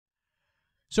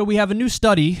So we have a new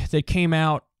study that came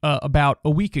out about a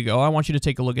week ago. I want you to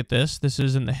take a look at this. This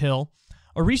is in The Hill.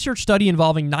 A research study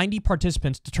involving 90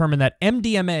 participants determined that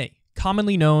MDMA,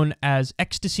 commonly known as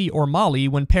ecstasy or Molly,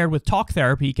 when paired with talk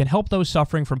therapy, can help those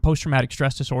suffering from post-traumatic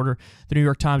stress disorder, the New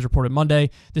York Times reported Monday.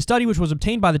 The study, which was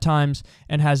obtained by the Times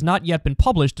and has not yet been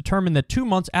published, determined that 2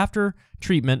 months after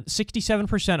treatment,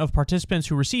 67% of participants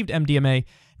who received MDMA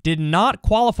did not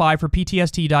qualify for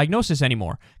PTSD diagnosis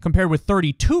anymore, compared with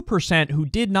 32% who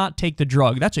did not take the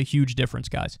drug. That's a huge difference,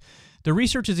 guys. The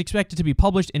research is expected to be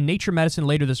published in Nature Medicine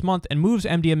later this month and moves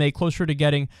MDMA closer to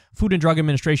getting Food and Drug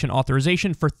Administration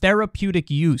authorization for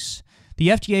therapeutic use. The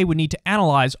FDA would need to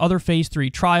analyze other phase 3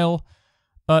 trial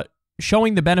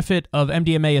showing the benefit of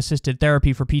MDMA-assisted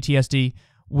therapy for PTSD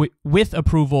with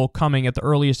approval coming at the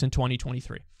earliest in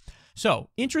 2023. So,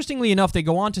 interestingly enough, they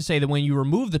go on to say that when you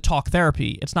remove the talk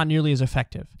therapy, it's not nearly as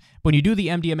effective. When you do the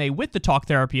MDMA with the talk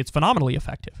therapy, it's phenomenally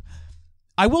effective.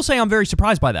 I will say I'm very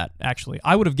surprised by that, actually.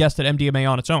 I would have guessed that MDMA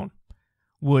on its own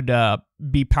would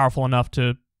be powerful enough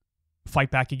to fight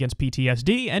back against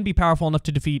PTSD and be powerful enough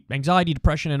to defeat anxiety,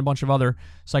 depression, and a bunch of other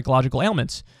psychological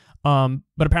ailments. But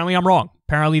apparently I'm wrong.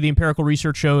 Apparently the empirical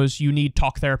research shows you need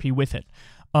talk therapy with it.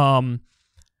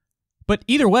 But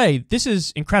either way, this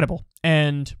is incredible.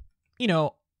 And you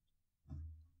know,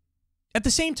 at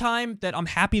the same time that I'm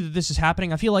happy that this is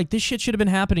happening, I feel like this shit should have been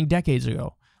happening decades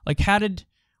ago. Like, how did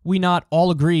we not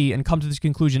all agree and come to this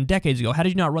conclusion decades ago? How did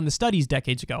you not run the studies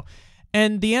decades ago?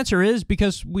 And the answer is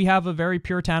because we have a very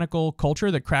puritanical culture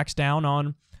that cracks down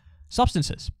on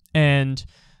substances. And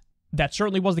that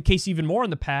certainly was the case even more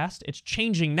in the past. It's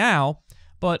changing now.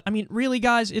 But, I mean, really,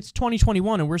 guys, it's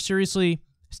 2021 and we're seriously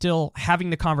still having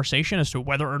the conversation as to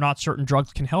whether or not certain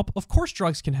drugs can help. Of course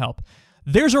drugs can help.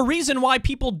 There's a reason why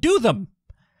people do them.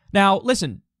 Now,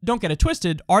 listen, don't get it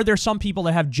twisted. Are there some people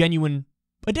that have genuine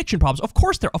addiction problems? Of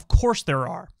course there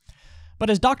are. But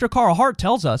as Dr. Carl Hart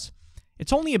tells us,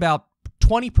 it's only about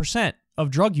 20% of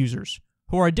drug users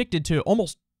who are addicted to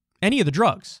almost any of the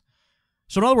drugs.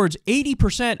 So in other words,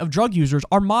 80% of drug users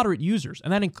are moderate users.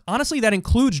 And that honestly, that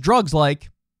includes drugs like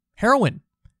heroin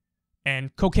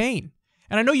and cocaine.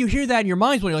 And I know you hear that in your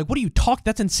minds when you're like, what are you talking?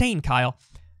 That's insane, Kyle.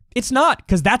 It's not,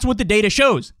 because that's what the data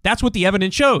shows. That's what the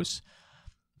evidence shows.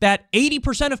 That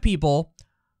 80% of people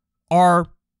are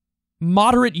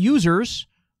moderate users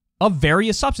of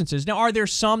various substances. Now, are there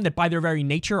some that by their very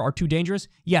nature are too dangerous?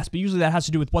 Yes, but usually that has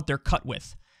to do with what they're cut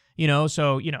with. You know,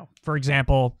 so, you know, for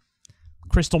example,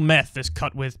 crystal meth is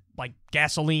cut with like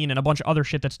gasoline and a bunch of other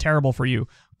shit that's terrible for you.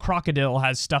 Crocodile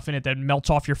has stuff in it that melts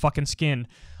off your fucking skin.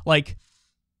 Like,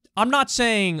 I'm not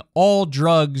saying all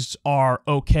drugs are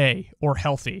okay or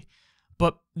healthy,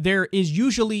 but there is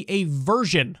usually a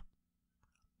version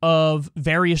of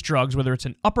various drugs, whether it's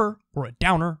an upper or a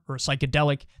downer or a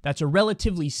psychedelic, that's a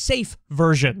relatively safe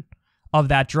version of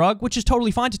that drug, which is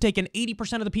totally fine to take, and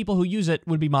 80% of the people who use it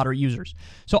would be moderate users.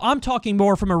 So I'm talking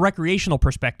more from a recreational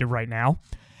perspective right now,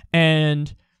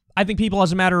 and I think people,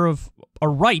 as a matter of a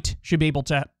right, should be able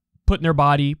to put in their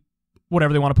body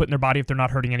whatever they want to put in their body if they're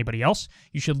not hurting anybody else.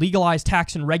 You should legalize,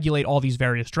 tax, and regulate all these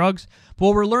various drugs. But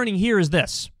what we're learning here is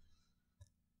this.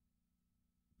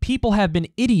 People have been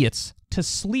idiots to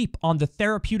sleep on the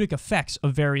therapeutic effects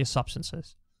of various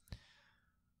substances.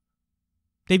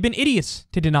 They've been idiots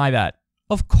to deny that.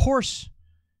 Of course,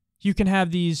 you can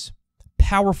have these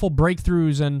powerful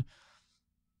breakthroughs and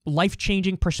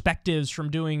life-changing perspectives from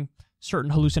doing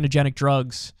certain hallucinogenic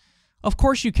drugs. Of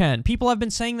course you can. People have been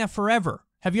saying that forever.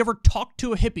 Have you ever talked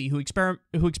to a hippie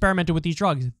who experimented with these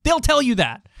drugs? They'll tell you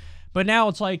that. But now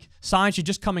it's like science is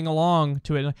just coming along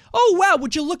to it. Like, oh, wow,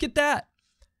 would you look at that?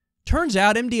 Turns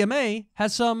out MDMA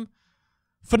has some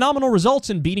phenomenal results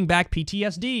in beating back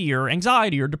PTSD or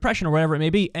anxiety or depression or whatever it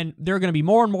may be. And there are going to be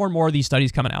more and more and more of these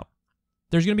studies coming out.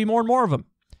 There's going to be more and more of them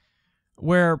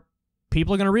where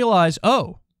people are going to realize,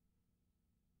 oh,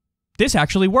 this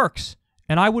actually works.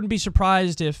 And I wouldn't be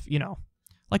surprised if, you know,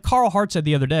 like Carl Hart said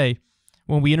the other day,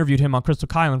 when we interviewed him on Crystal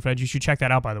Kylan Fed, you should check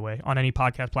that out, by the way, on any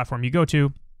podcast platform you go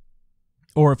to.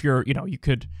 Or if you're, you know, you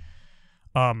could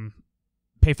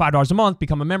pay $5 a month,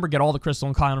 become a member, get all the Crystal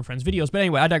and Kylan and Friends videos. But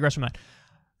anyway, I digress from that.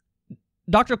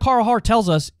 Dr. Carl Hart tells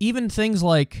us even things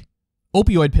like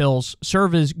opioid pills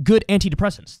serve as good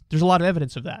antidepressants. There's a lot of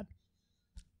evidence of that.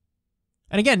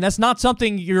 And again, that's not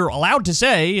something you're allowed to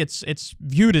say. It's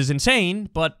viewed as insane,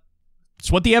 but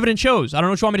it's what the evidence shows. I don't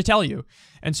know what you want me to tell you.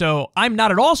 And so I'm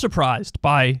not at all surprised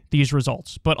by these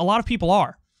results, but a lot of people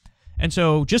are. And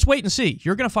so just wait and see.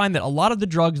 You're going to find that a lot of the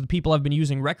drugs that people have been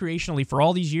using recreationally for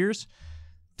all these years,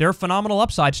 there are phenomenal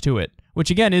upsides to it, which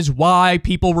again is why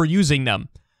people were using them.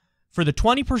 For the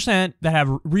 20% that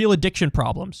have real addiction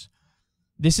problems,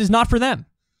 this is not for them.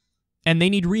 and they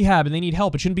need rehab and they need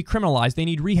help. It shouldn't be criminalized. They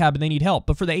need rehab and they need help.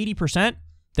 But for the 80%,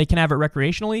 they can have it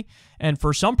recreationally. And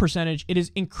for some percentage, it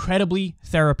is incredibly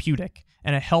therapeutic,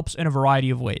 and it helps in a variety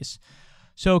of ways.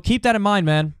 So keep that in mind,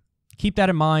 man. Keep that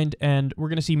in mind, and we're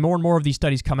going to see more and more of these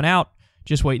studies coming out.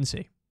 Just wait and see.